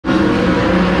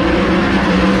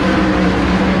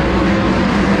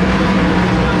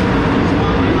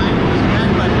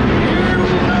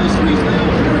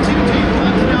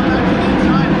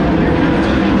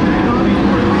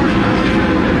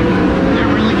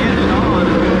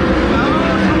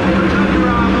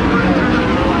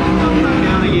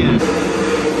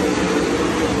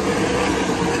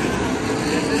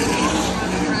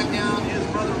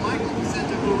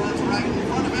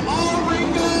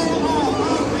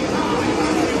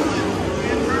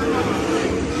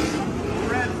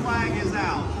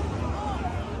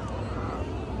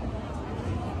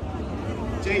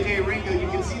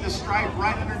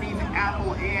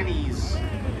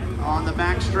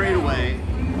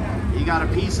got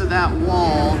a piece of that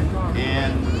wall,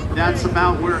 and that's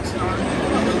about where it started.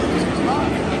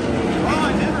 Oh,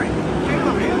 Henry.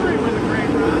 Henry with a great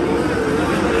run.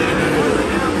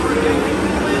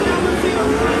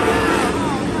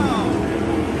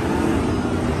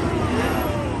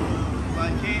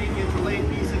 But Katie gets a late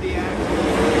piece of the action.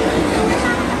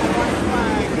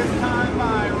 This time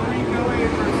by Rico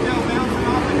Avery, still bouncing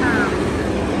off the curb.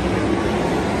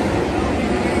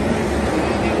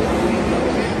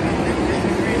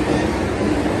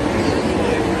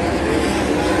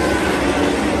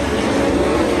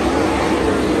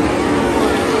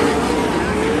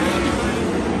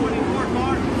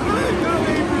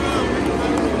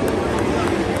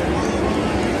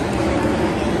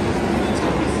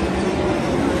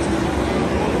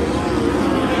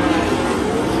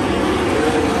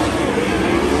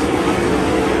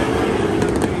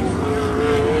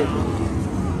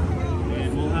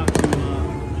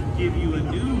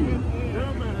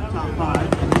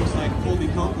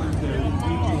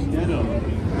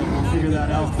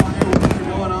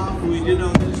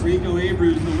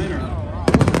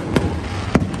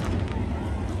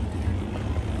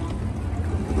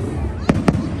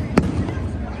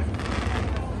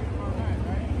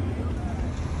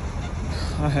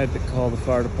 I had to call the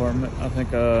fire department. I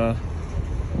think a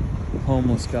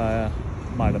homeless guy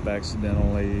might have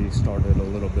accidentally started a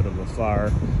little bit of a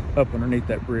fire up underneath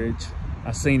that bridge.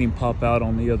 I seen him pop out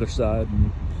on the other side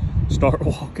and start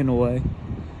walking away.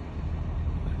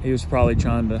 He was probably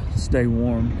trying to stay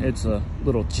warm. It's a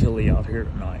little chilly out here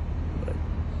tonight, but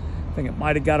I think it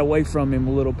might have got away from him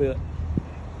a little bit.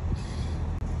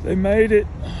 They made it.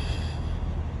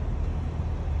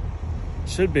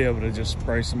 Should be able to just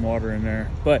spray some water in there,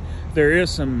 but there is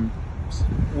some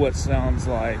what sounds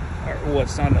like, or what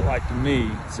sounded like to me,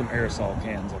 some aerosol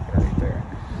cans up right there.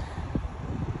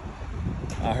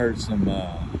 I heard some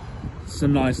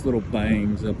nice little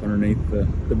bangs up underneath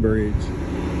the bridge.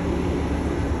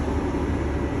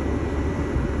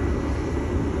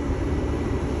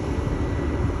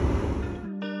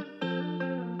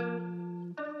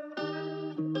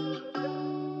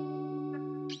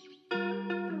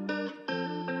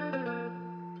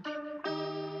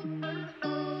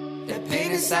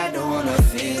 I don't wanna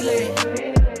feel it.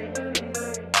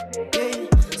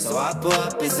 Yeah. So I pour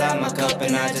up inside my cup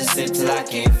and I just sip till I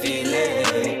can't feel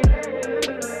it.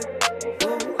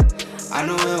 Ooh. I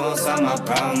know it won't solve my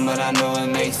problem, but I know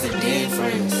it makes a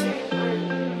difference.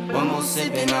 One more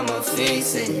sip and I'ma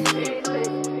fix it.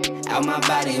 Out my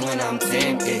body when I'm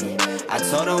tempted. I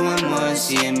told her one more,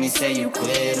 she heard me say you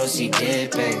quit or she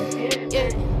dipping. Yeah.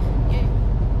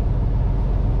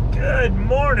 Good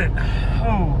morning.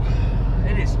 Oh.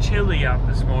 It is chilly out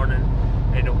this morning,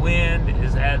 and the wind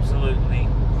is absolutely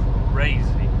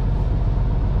crazy.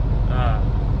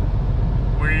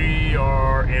 We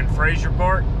are in Frazier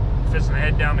Park, fixing to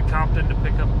head down to Compton to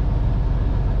pick up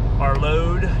our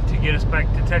load to get us back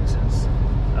to Texas.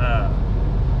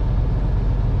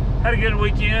 Had a good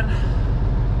weekend,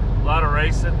 a lot of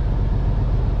racing,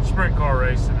 sprint car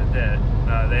racing at that.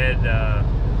 They had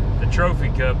the Trophy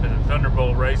Cup at the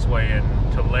Thunderbolt Raceway in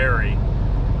Tulare.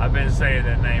 I've been saying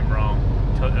that name wrong.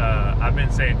 I've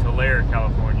been saying Tulare,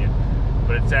 California,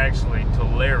 but it's actually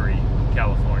Tulare,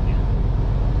 California.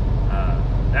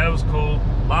 That was cool.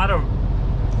 A lot of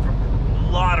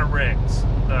wrecks,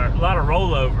 a lot of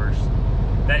rollovers.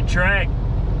 That track,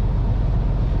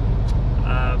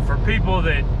 for people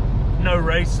that know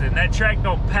racing, that track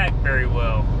don't pack very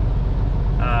well.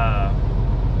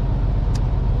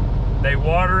 They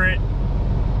water it,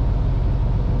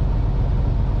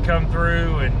 come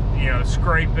through and, you know,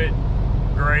 scrape it,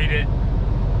 grade it,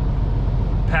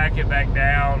 pack it back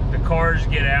down. The cars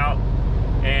get out,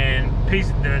 and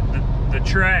the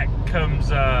track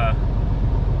comes up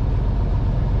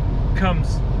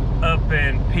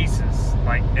in pieces.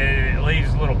 Like, it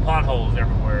leaves little potholes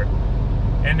everywhere.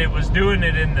 And it was doing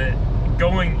it in the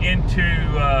going into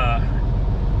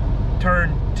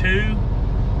turn 2,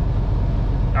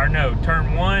 or no,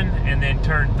 turn 1 and then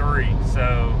turn 3.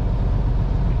 So,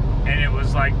 and it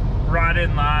was like right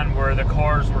in line where the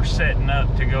cars were setting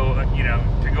up to go, you know,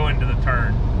 to go into the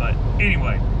turn. But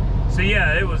anyway, so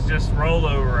yeah, it was just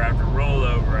rollover after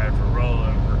rollover after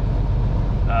rollover.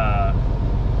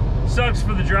 Sucks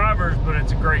for the drivers, but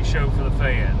it's a great show for the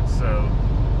fans. So,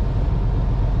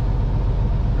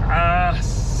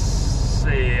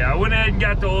 see, I went ahead and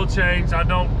got the oil change. I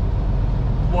don't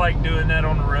like doing that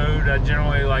on the road. I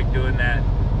generally like doing that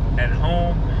at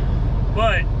home.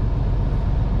 But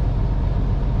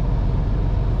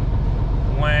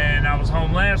when I was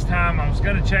home last time, I was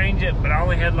gonna change it, but I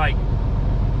only had like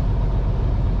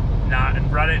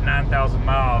right at 9,000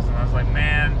 miles, and I was like,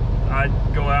 man, I'd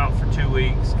go out for 2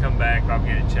 weeks, come back, I'll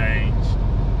get it changed.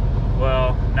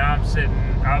 Well, now I'm sitting,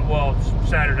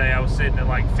 Saturday I was sitting at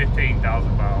like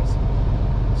 15,000 miles.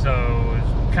 So it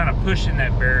was kind of pushing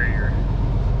that barrier.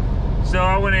 So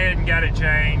I went ahead and got it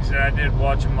changed, and I did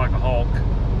watch them like a hawk.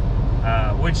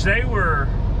 Which they were,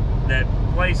 that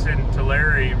place in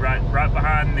Tulare, right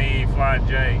behind the Flying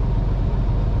J,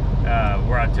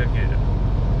 where I took it.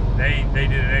 They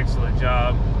did an excellent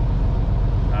job.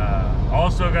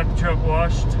 Also got the truck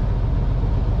washed,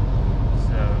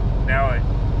 so now it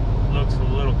looks a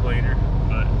little cleaner.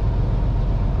 But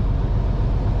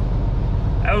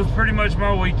that was pretty much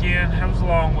my weekend. That was a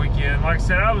long weekend. Like I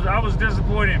said, I was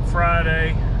disappointed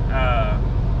Friday that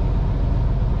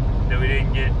we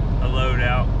didn't get a load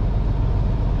out.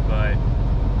 But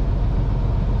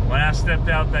when I stepped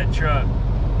out that truck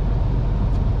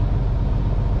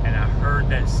and I heard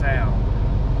that sound,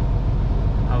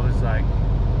 I was like,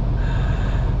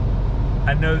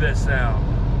 I know that sound.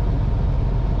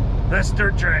 That's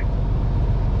dirt track.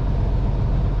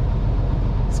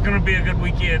 It's gonna be a good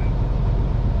weekend.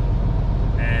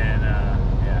 And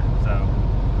yeah, so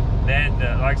they had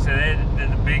like I said, they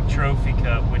had the big trophy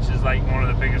cup, which is like one of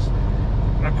the biggest,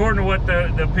 according to what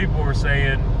the people were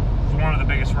saying, it's one of the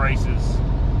biggest races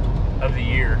of the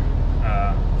year.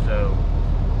 So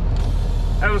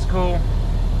that was cool.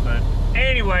 But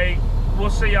anyway,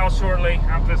 we'll see y'all shortly.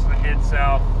 I'm just gonna head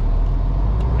south.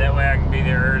 That way I can be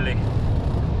there early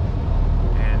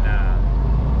and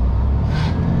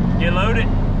get loaded.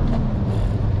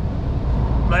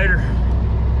 Later.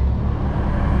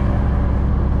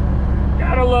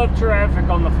 Gotta love traffic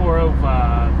on the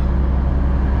 405.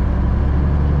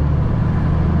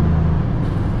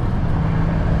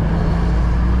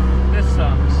 This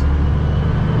sucks.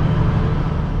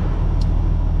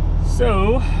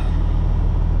 So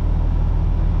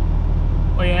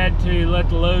we had to let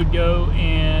the load go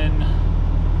in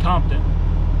Compton,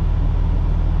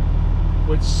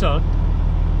 which sucked.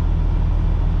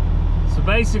 So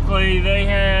basically they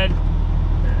had,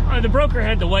 the broker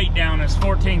had the weight down as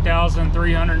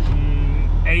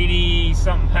 14,380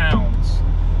 something pounds.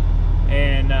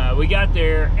 And we got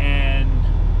there and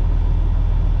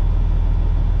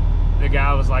the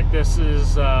guy was like, this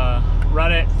is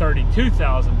right at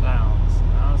 32,000 pounds.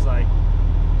 And I was like,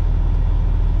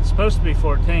 it's supposed to be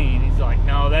 14. He's like,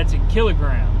 no, that's in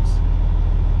kilograms.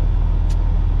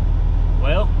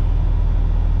 Well,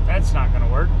 that's not gonna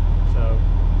work. So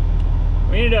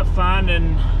we ended up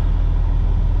finding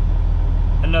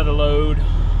another load. I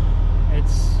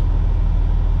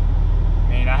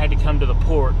mean, I had to come to the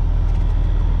port.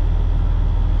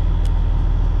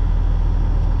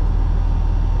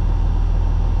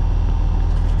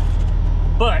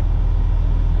 But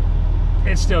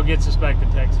it still gets us back to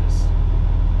Texas.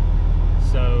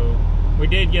 So we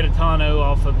did get a tonneau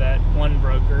off of that one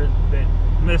broker that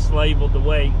mislabeled the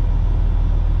weight.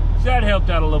 So that helped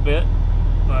out a little bit.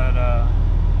 But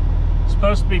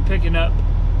supposed to be picking up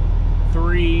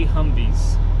 3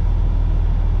 Humvees.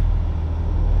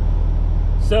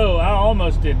 So I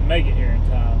almost didn't make it here in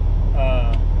time.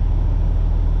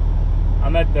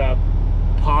 I'm at the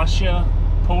Pasha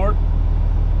port,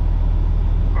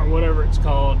 or whatever it's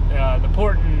called, the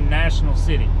port in National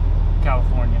City,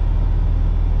 California.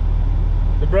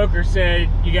 The broker said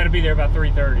you got to be there about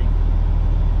 3:30.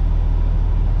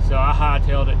 So I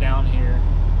hightailed it down here.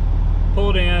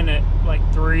 Pulled in at like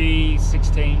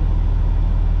 3:16,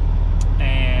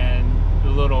 and the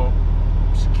little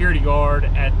security guard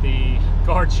at the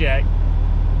guard shack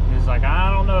is like, I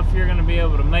don't know if you're going to be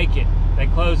able to make it. They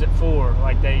close at 4.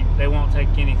 Like they won't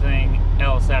take anything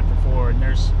else after 4, and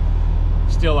there's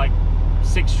still like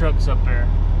 6 trucks up there.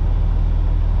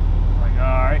 Like, all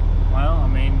right, well, I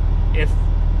mean, if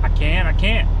I can, I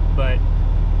can't. But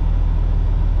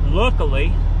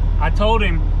luckily, I told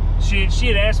him, she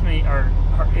had asked me, or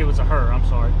it was a her, I'm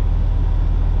sorry.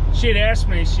 She had asked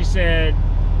me, she said,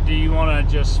 do you want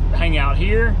to just hang out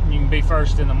here? You can be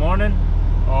first in the morning,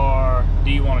 or do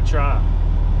you want to try?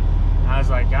 I was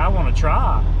like, I want to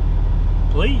try,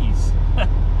 please.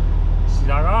 She's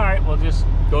like, all right, well, just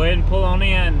go ahead and pull on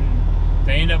in. If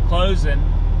they end up closing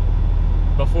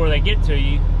before they get to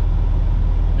you,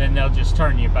 then they'll just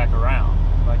turn you back around.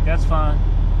 I'm like, that's fine.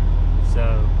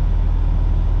 So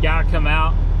guy come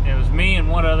out. It was me and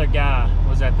one other guy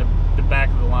was at the back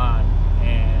of the line,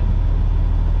 and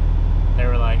they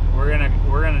were like, we're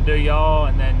gonna do y'all,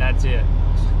 and then that's it.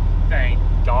 Thank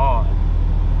God.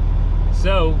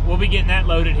 So we'll be getting that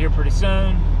loaded here pretty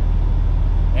soon,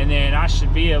 and then I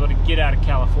should be able to get out of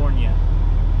California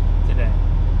today.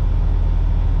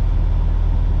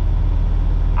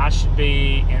 I should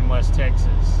be in West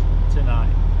Texas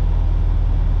tonight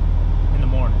in the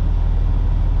morning.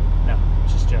 No,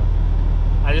 just joking.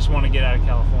 I just want to get out of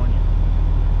California.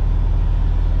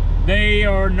 They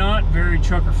are not very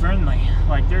trucker friendly.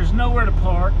 Like, there's nowhere to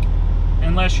park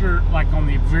unless you're like on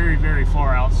the very, very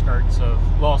far outskirts of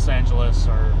Los Angeles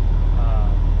or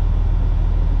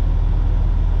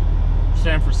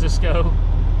San Francisco.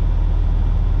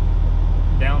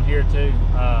 Down here too,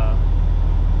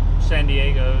 San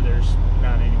Diego, there's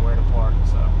not anywhere to park,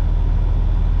 so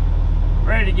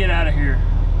ready to get out of here.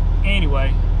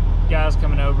 Anyway, guy's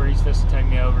coming over. He's supposed to take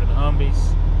me over to the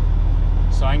Humvees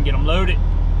so I can get them loaded.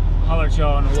 Holler at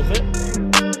y'all in a little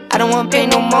bit. I don't want pain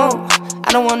no more.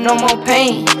 I don't want no more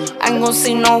pain. I ain't gonna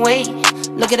see no way.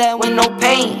 Look at that with no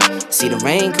pain. See the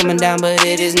rain coming down, but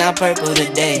it is not purple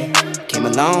today. Came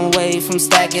a long way from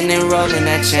stacking and rolling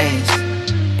that change.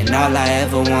 And all I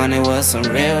ever wanted was some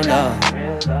real love.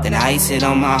 Then I iced it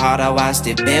on my heart, I watched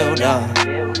it build up.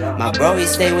 My bro, he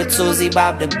stayed with Tuesday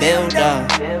Bob to build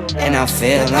up. And I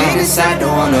feel on inside,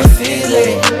 don't wanna feel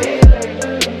it.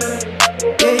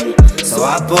 Yeah. So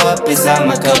I pour up inside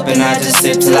my cup and I just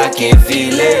sip till I can't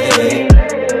feel it.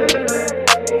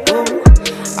 Ooh.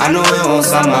 I know it won't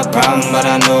solve my problem, but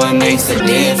I know it makes a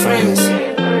difference.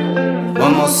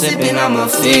 One more sip and I'ma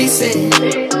fix it.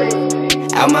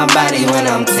 Out my body when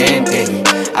I'm tempted.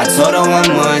 I told her one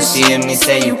more and she hit me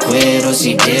say you quit or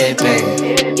she dipping.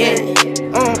 Yeah,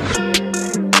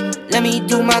 let me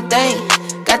do my thing.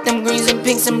 Got them greens and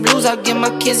pinks and blues, I'll give my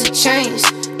kids a change.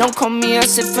 Don't call me a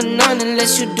sip for none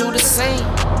unless you do the same.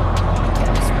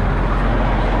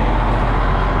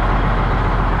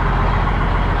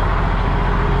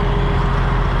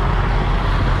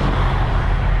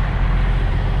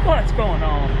 What's going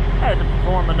on? I had to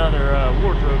perform another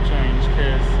wardrobe change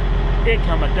because it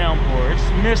come a downpour. It's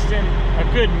misting, a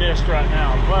good mist right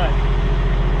now, but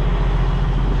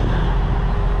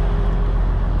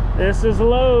this is a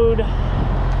load.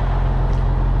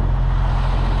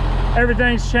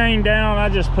 Everything's chained down. I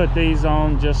just put these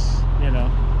on, just, you know.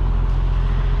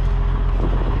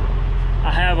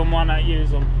 I have them, why not use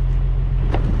them?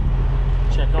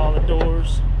 Check all the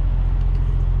doors.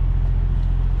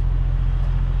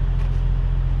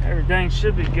 Everything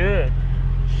should be good.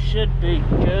 Should be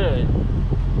good.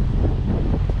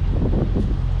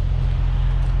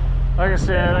 Like I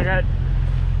said, I got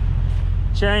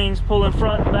chains pulling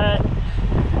front and back,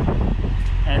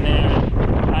 and then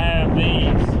I have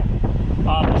these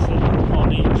opposite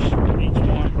on each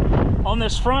one. On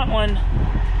this front one,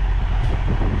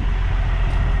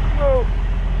 whoa.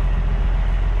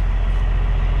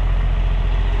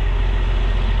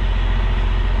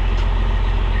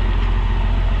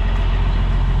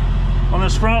 On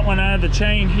this front one, I had the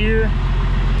chain here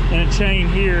and a chain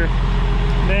here.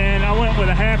 Then I went with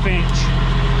a 1/2 inch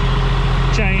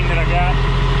chain that I got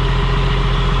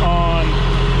on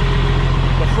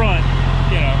the front,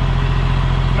 you know,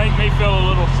 make me feel a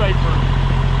little safer.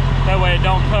 That way it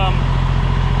don't come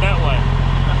that way.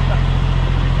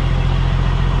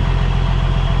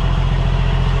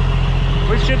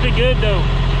 We should be good though.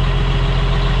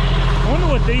 I wonder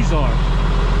what these are.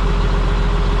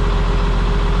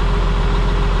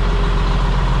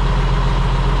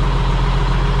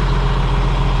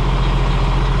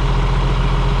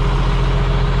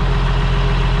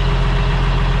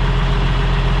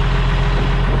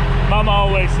 Mama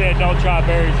always said don't try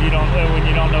berries when you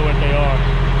don't know what they are.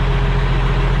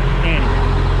 Anyway,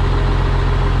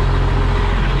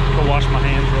 go wash my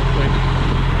hands real quick.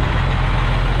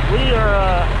 We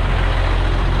are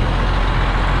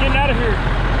getting out of here.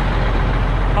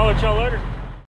 I'll let y'all later.